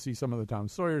 Missouri to see some of the Tom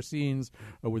Sawyer scenes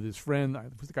with his friend.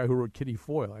 It was the guy who wrote Kitty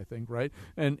Foyle, I think, right?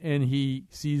 And he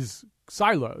sees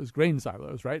silos, grain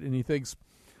silos, right? And he thinks,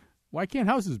 why can't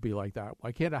houses be like that?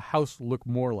 Why can't a house look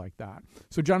more like that?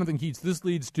 So Jonathan Keats, this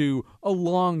leads to a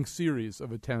long series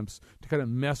of attempts to kind of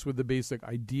mess with the basic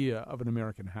idea of an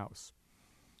American house.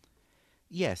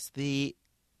 Yes, the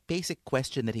basic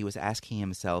question that he was asking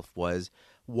himself was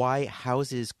why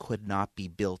houses could not be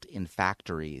built in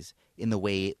factories in the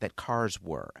way that cars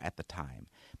were at the time,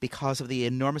 because of the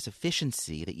enormous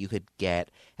efficiency that you could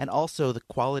get and also the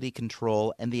quality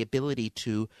control and the ability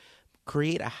to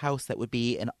create a house that would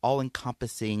be an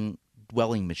all-encompassing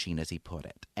dwelling machine, as he put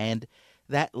it. And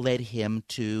that led him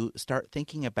to start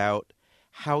thinking about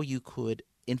how you could,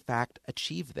 in fact,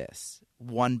 achieve this.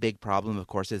 One big problem, of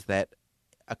course, is that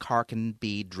a car can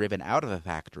be driven out of a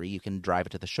factory. You can drive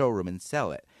it to the showroom and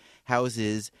sell it.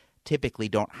 Houses typically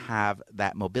don't have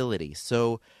that mobility.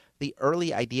 So the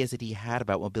early ideas that he had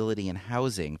about mobility and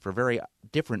housing, for very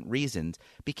different reasons,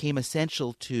 became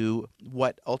essential to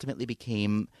what ultimately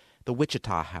became the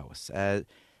Wichita House, a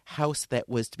house that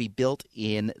was to be built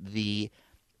in the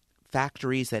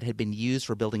factories that had been used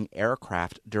for building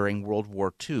aircraft during World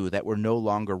War II that were no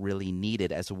longer really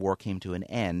needed as the war came to an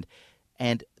end,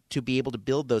 and to be able to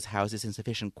build those houses in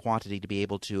sufficient quantity to be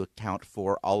able to account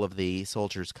for all of the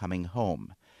soldiers coming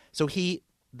home. So he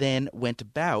then went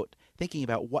about thinking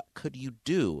about what could you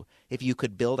do if you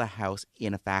could build a house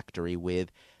in a factory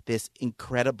with this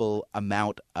incredible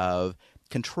amount of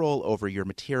control over your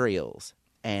materials.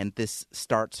 And this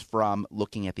starts from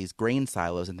looking at these grain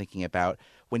silos and thinking about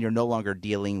when you're no longer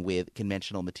dealing with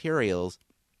conventional materials,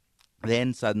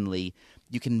 then suddenly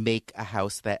you can make a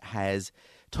house that has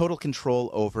total control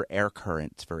over air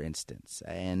currents, for instance.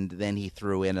 And then he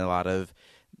threw in a lot of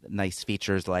nice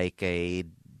features like a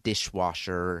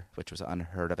dishwasher, which was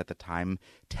unheard of at the time,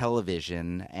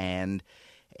 television, and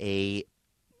a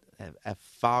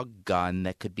fog gun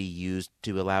that could be used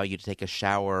to allow you to take a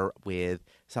shower with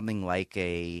something like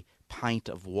a pint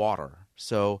of water.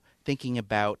 So thinking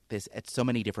about this at so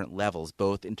many different levels,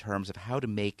 both in terms of how to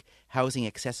make housing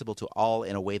accessible to all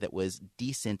in a way that was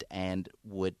decent and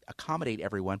would accommodate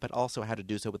everyone, but also how to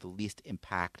do so with the least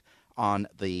impact on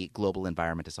the global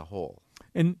environment as a whole.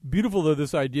 And beautiful though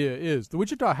this idea is, the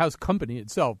Wichita House Company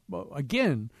itself,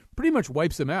 again, pretty much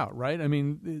wipes him out, right? I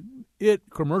mean, it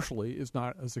commercially is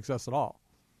not a success at all.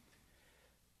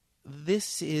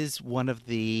 This is one of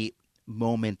the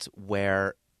moments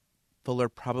where Fuller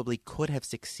probably could have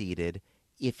succeeded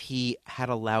if he had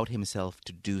allowed himself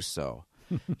to do so.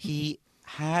 He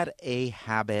had a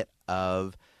habit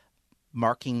of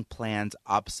marking plans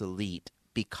obsolete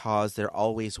because there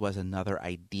always was another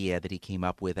idea that he came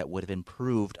up with that would have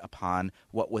improved upon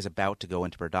what was about to go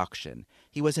into production.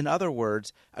 He was, in other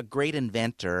words, a great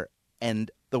inventor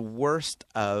and the worst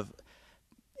of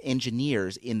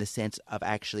engineers in the sense of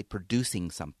actually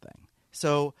producing something.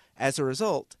 So, as a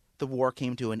result, the war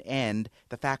came to an end,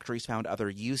 the factories found other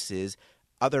uses,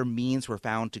 other means were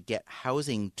found to get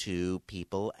housing to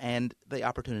people, and the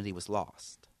opportunity was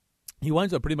lost. He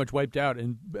winds up pretty much wiped out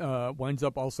and winds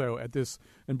up also at this,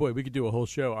 and boy, we could do a whole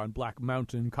show on Black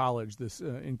Mountain College, this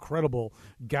incredible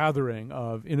gathering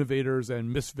of innovators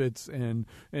and misfits, and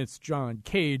it's John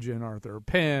Cage and Arthur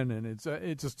Penn, and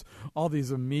it's just all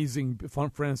these amazing,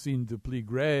 Francine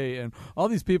Dupuis-Gray, and all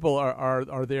these people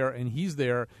are there, and he's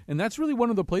there, and that's really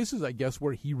one of the places, I guess,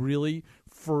 where he really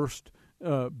first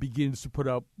begins to put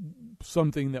up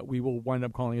something that we will wind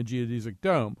up calling a geodesic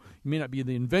dome. He may not be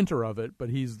the inventor of it, but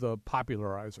he's the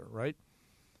popularizer, right?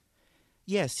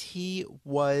 Yes, he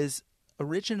was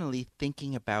originally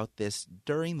thinking about this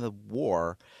during the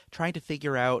war, trying to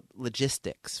figure out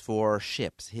logistics for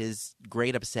ships, his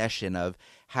great obsession of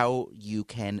how you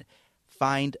can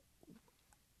find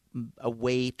a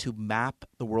way to map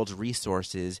the world's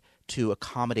resources to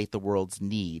accommodate the world's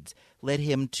needs led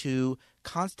him to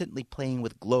constantly playing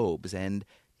with globes, and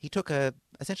he took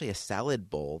essentially a salad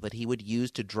bowl that he would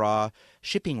use to draw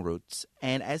shipping routes,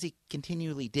 and as he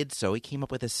continually did so, he came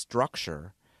up with a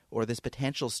structure, or this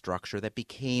potential structure, that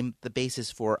became the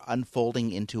basis for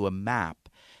unfolding into a map,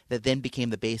 that then became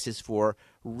the basis for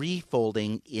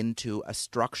refolding into a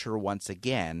structure once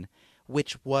again,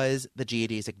 which was the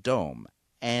geodesic dome.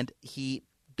 And he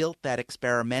built that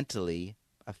experimentally,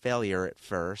 a failure at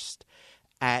first,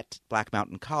 at Black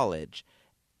Mountain College,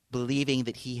 believing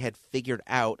that he had figured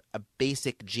out a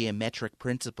basic geometric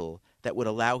principle that would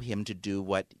allow him to do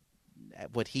what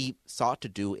he sought to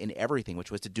do in everything, which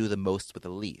was to do the most with the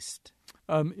least.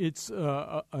 It's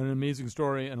an amazing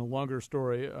story and a longer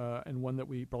story, and one that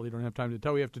we probably don't have time to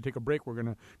tell. We have to take a break. We're going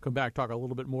to come back, talk a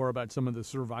little bit more about some of the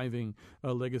surviving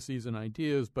legacies and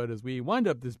ideas. But as we wind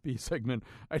up this B segment,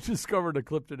 I discovered a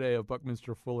clip today of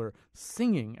Buckminster Fuller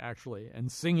singing, actually,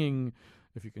 and singing,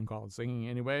 if you can call it singing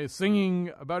anyway,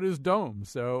 singing about his dome.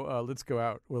 So let's go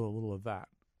out with a little of that.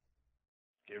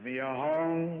 Give me a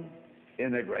home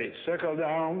in the great circle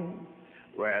dome,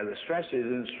 where the stresses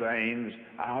and strains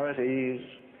are at ease.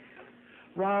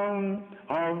 Round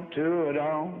home to a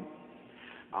dome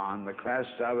on the crest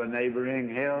of a neighboring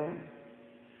hill,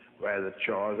 where the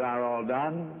chores are all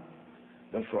done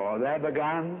before they're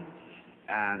begun,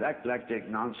 and eclectic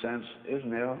nonsense is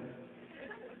nil.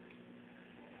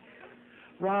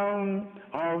 Round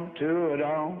home to a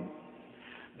dome,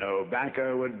 no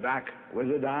banker would back with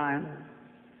a dime,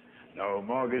 No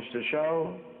mortgage to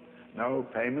show, no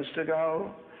payments to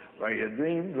go, where your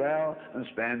dreams dwell and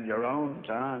spend your own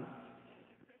time.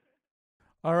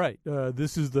 All right.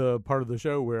 This is the part of the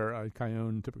show where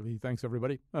Kyone typically thanks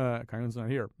everybody. Kyone's not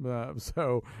here.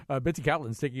 So Betsy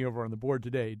Catlin's taking over on the board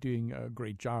today, doing a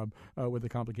great job with a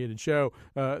complicated show.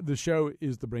 The show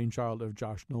is the brainchild of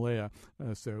Josh Nalea,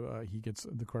 so he gets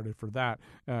the credit for that.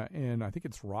 And I think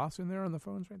it's Ross in there on the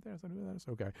phones right there. Is that who that is?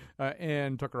 Okay.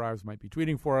 And Tucker Ives might be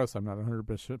tweeting for us. I'm not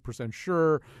 100%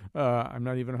 sure. I'm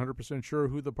not even 100% sure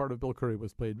who the part of Bill Curry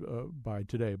was played by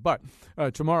today. But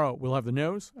tomorrow we'll have the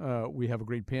nose. We have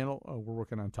a great panel. We're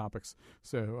working on topics,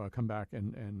 so come back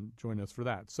and join us for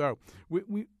that. So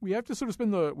we have to sort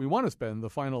of we want to spend the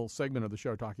final segment of the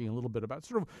show talking a little bit about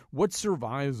sort of what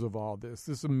survives of all this.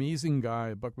 This amazing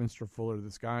guy, Buckminster Fuller,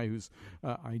 this guy whose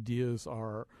ideas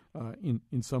are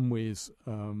in some ways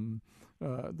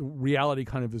the reality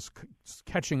kind of is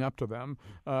catching up to them.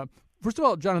 First of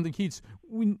all, Jonathan Keats,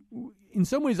 in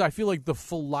some ways, I feel like the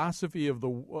philosophy of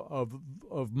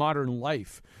modern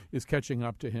life is catching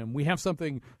up to him. We have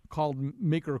something called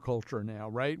maker culture now,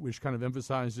 right, which kind of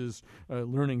emphasizes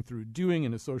learning through doing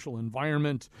in a social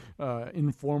environment,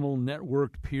 informal,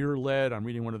 networked, peer-led. I'm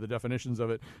reading one of the definitions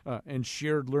of it, and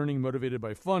shared learning motivated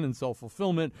by fun and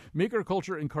self-fulfillment. Maker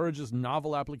culture encourages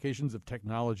novel applications of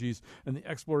technologies and the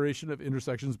exploration of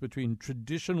intersections between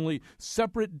traditionally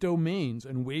separate domains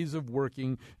and ways of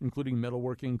working, including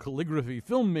metalworking, calligraphy,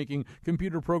 filmmaking,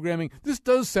 computer programming. This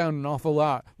does sound an awful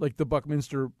lot like the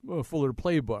Buckminster Fuller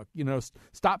playbook. You know,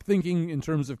 stop thinking in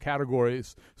terms of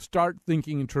categories. Start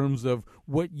thinking in terms of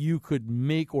what you could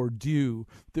make or do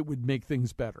that would make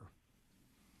things better.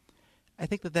 I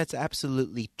think that that's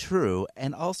absolutely true.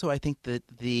 And also I think that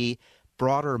the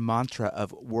broader mantra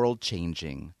of world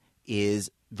changing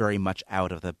is very much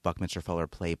out of the Buckminster Fuller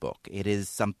playbook. It is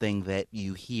something that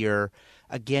you hear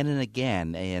again and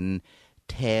again in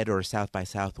TED or South by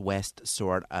Southwest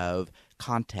sort of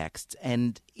contexts,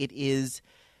 and it is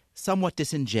somewhat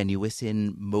disingenuous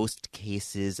in most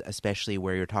cases, especially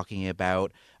where you're talking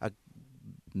about a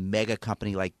mega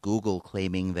company like Google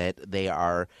claiming that they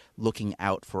are looking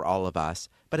out for all of us.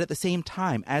 But at the same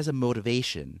time, as a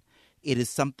motivation, it is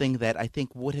something that I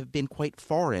think would have been quite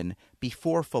foreign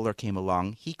before Fuller came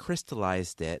along. He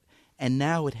crystallized it, and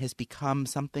now it has become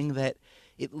something that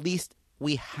at least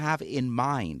we have in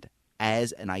mind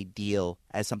as an ideal,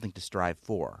 as something to strive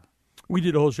for. We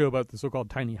did a whole show about the so-called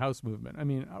tiny house movement. I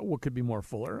mean, what could be more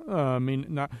Fuller? I mean,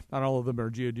 not all of them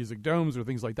are geodesic domes or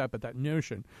things like that, but that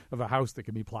notion of a house that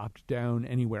can be plopped down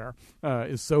anywhere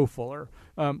is so Fuller.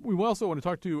 We also want to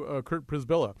talk to Kurt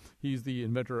Przybilla. He's the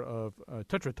inventor of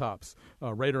tetratops,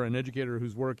 a writer and educator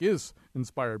whose work is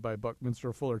inspired by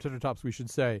Buckminster Fuller. Tetratops, we should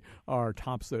say, are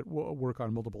tops that work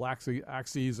on multiple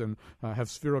axes and have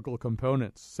spherical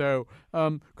components. So,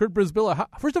 Kurt Przybilla,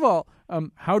 first of all,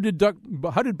 how did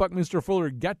Buckminster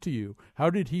Fuller get to you? How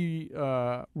did he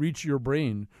reach your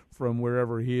brain from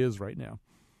wherever he is right now?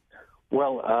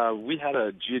 Well, we had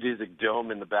a geodesic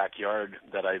dome in the backyard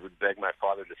that I would beg my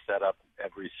father to set up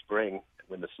every spring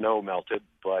when the snow melted,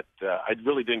 but I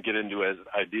really didn't get into his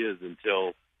ideas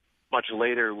until much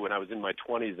later when I was in my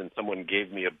 20s and someone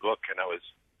gave me a book and I was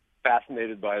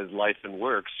fascinated by his life and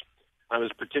works. I was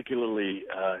particularly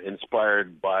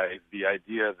inspired by the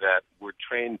idea that we're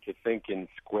trained to think in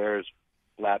squares,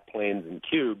 flat planes, and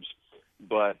cubes,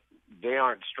 but they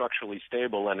aren't structurally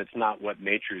stable, and it's not what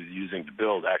nature is using to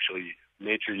build. Actually,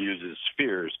 nature uses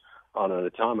spheres on an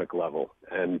atomic level,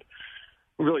 and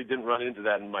really didn't run into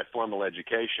that in my formal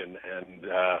education, and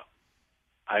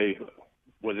I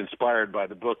was inspired by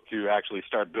the book to actually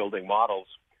start building models,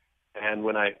 and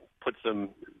when I put some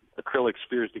acrylic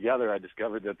spheres together, I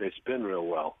discovered that they spin real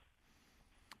well.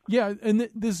 Yeah, and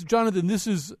this, Jonathan, this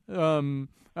is,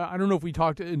 I don't know if we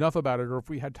talked enough about it or if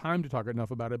we had time to talk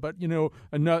enough about it, but, you know,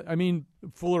 I mean,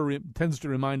 Fuller tends to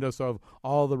remind us of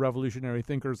all the revolutionary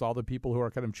thinkers, all the people who are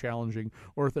kind of challenging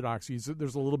orthodoxies.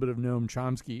 There's a little bit of Noam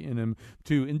Chomsky in him,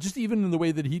 too, and just even in the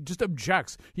way that he just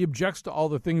objects. He objects to all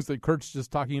the things that Kurt's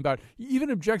just talking about. He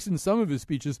even objects in some of his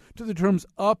speeches to the terms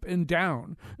up and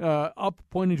down, up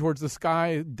pointing towards the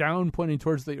sky, down pointing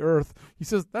towards the earth. He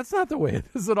says, that's not the way it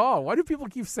is at all. Why do people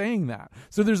keep saying that?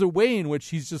 So there's a way in which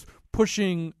he's just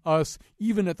pushing us,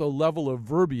 even at the level of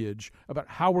verbiage, about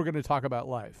how we're going to talk about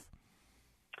life.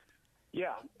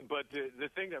 Yeah, but the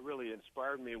thing that really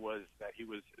inspired me was that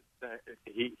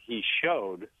he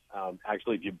showed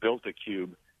actually if you built a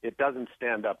cube, it doesn't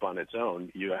stand up on its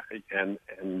own.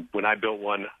 And when I built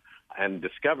one and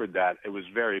discovered that, it was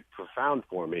very profound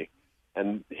for me.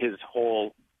 And his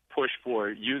whole push for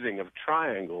using of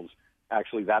triangles,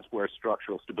 actually that's where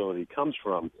structural stability comes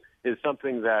from. is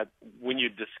something that when you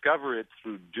discover it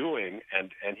through doing,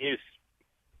 and he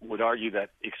would argue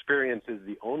that experience is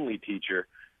the only teacher,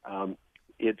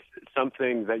 it's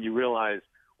something that you realize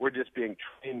we're just being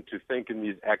trained to think in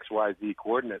these X, Y, Z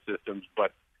coordinate systems,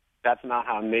 but that's not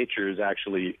how nature is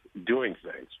actually doing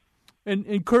things.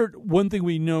 And Kurt, one thing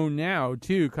we know now,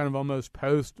 too, kind of almost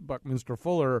post-Buckminster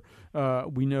Fuller,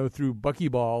 we know through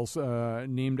buckyballs,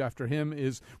 named after him,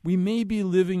 is we may be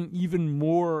living even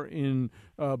more in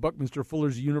Buckminster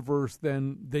Fuller's universe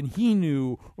than he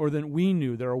knew or than we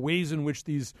knew. There are ways in which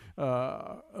these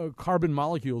carbon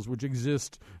molecules, which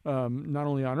exist not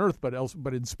only on Earth but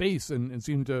in space, and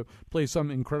seem to play some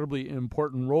incredibly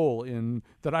important role in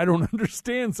that I don't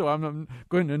understand. So I'm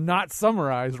going to not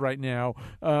summarize right now.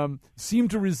 Seem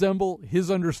to resemble his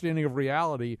understanding of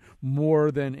reality more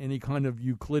than any kind of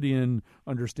Euclidean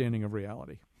understanding of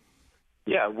reality.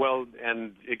 Yeah, well,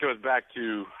 and it goes back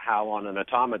to how on an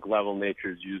atomic level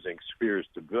nature's using spheres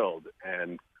to build.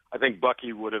 And I think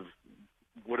Bucky would have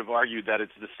argued that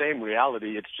it's the same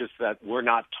reality, it's just that we're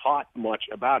not taught much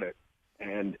about it.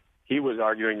 And he was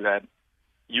arguing that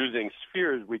using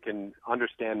spheres we can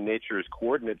understand nature's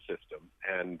coordinate system,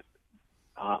 and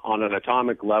on an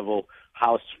atomic level,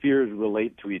 how spheres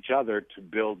relate to each other to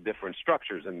build different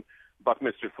structures. And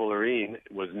Buckminster fullerene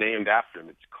was named after him.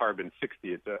 It's carbon-60.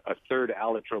 It's a third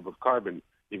allotrope of carbon.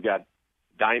 You've got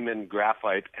diamond,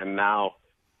 graphite, and now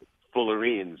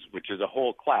fullerenes, which is a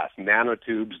whole class.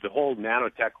 Nanotubes, the whole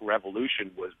nanotech revolution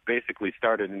was basically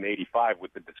started in 1985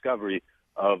 with the discovery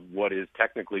of what is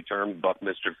technically termed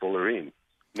Buckminster fullerene,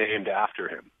 named after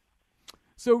him.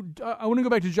 So I want to go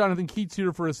back to Jonathan Keats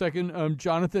here for a second.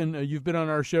 Jonathan, you've been on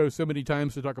our show so many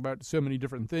times to talk about so many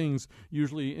different things,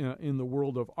 usually in the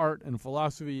world of art and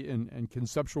philosophy and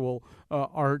conceptual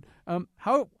art.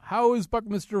 How is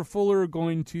Buckminster Fuller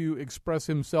going to express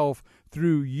himself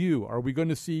through you? Are we going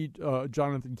to see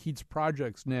Jonathan Keats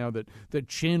projects now that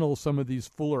channel some of these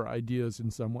Fuller ideas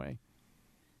in some way?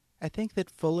 I think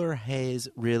that Fuller has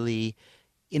really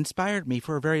inspired me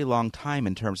for a very long time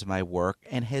in terms of my work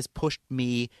and has pushed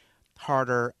me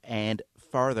harder and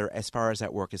farther as far as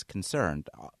that work is concerned.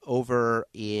 Over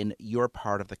in your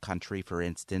part of the country, for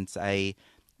instance, I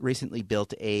recently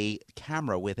built a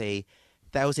camera with a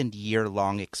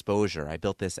 1,000-year-long exposure. I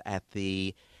built this at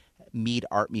the Mead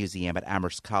Art Museum at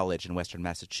Amherst College in Western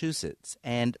Massachusetts.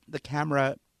 And the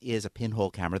camera is a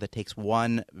pinhole camera that takes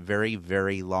one very,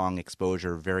 very long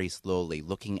exposure very slowly,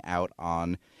 looking out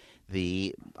on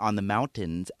the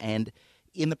mountains, and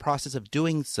in the process of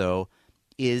doing so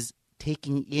is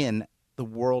taking in the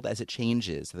world as it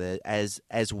changes,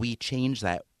 as we change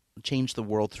the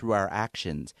world through our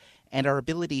actions, and our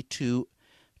ability to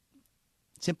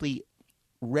simply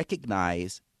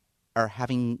recognize our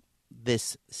having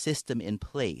this system in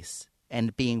place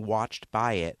and being watched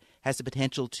by it has the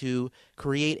potential to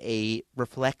create a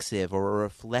reflexive or a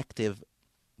reflective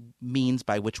means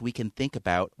by which we can think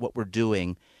about what we're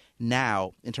doing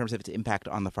now in terms of its impact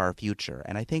on the far future.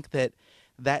 And I think that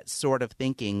sort of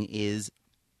thinking is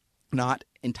not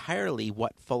entirely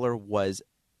what Fuller was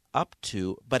up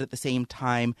to, but at the same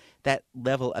time, that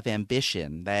level of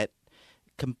ambition, that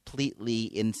completely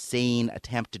insane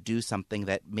attempt to do something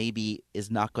that maybe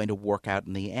is not going to work out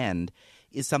in the end,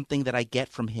 is something that I get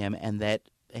from him and that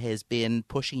has been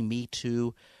pushing me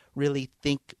to really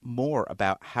think more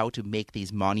about how to make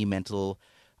these monumental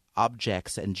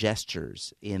objects and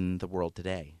gestures in the world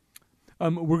today.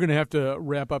 We're going to have to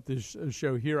wrap up this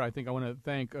show here. I think I want to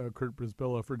thank Kurt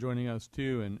Brisbilla for joining us,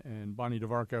 too, and Bonnie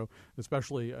DeVarco,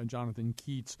 especially Jonathan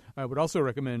Keats. I would also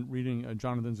recommend reading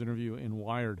Jonathan's interview in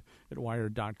Wired at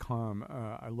wired.com.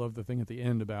 I love the thing at the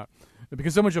end about,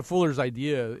 because so much of Fuller's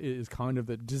idea is kind of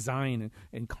the design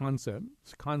and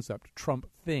concept trump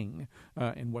thing,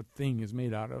 and what thing is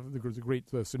made out of. There's a great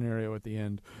scenario at the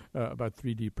end about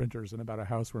 3D printers and about a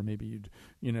house where maybe you'd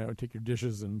take your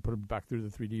dishes and put them back through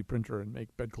the 3D printer and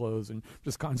make bedclothes and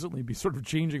just constantly be sort of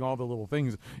changing all the little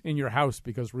things in your house,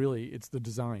 because really it's the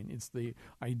design, it's the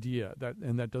idea,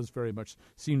 and that does very much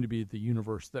seem to be the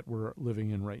universe that we're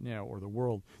living in right now, or the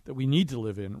world that we need to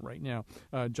live in right now.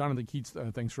 Jonathan Keats,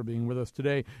 thanks for being with us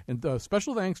today, and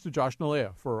special thanks to Josh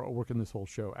Nalea for working this whole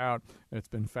show out. It's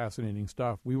been fascinating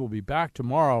stuff. We will be back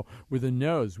tomorrow with A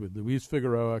Nose with Louise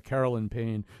Figueroa, Carolyn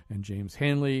Payne, and James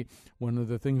Hanley. One of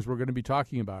the things we're going to be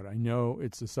talking about, I know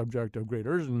it's a subject of great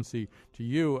urgency to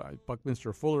you.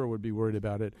 Buckminster Fuller would be worried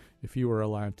about it if he were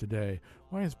alive today.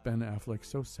 Why is Ben Affleck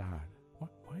so sad?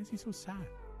 Why is he so sad?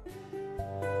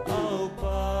 Oh,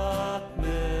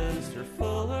 Buckminster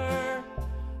Fuller.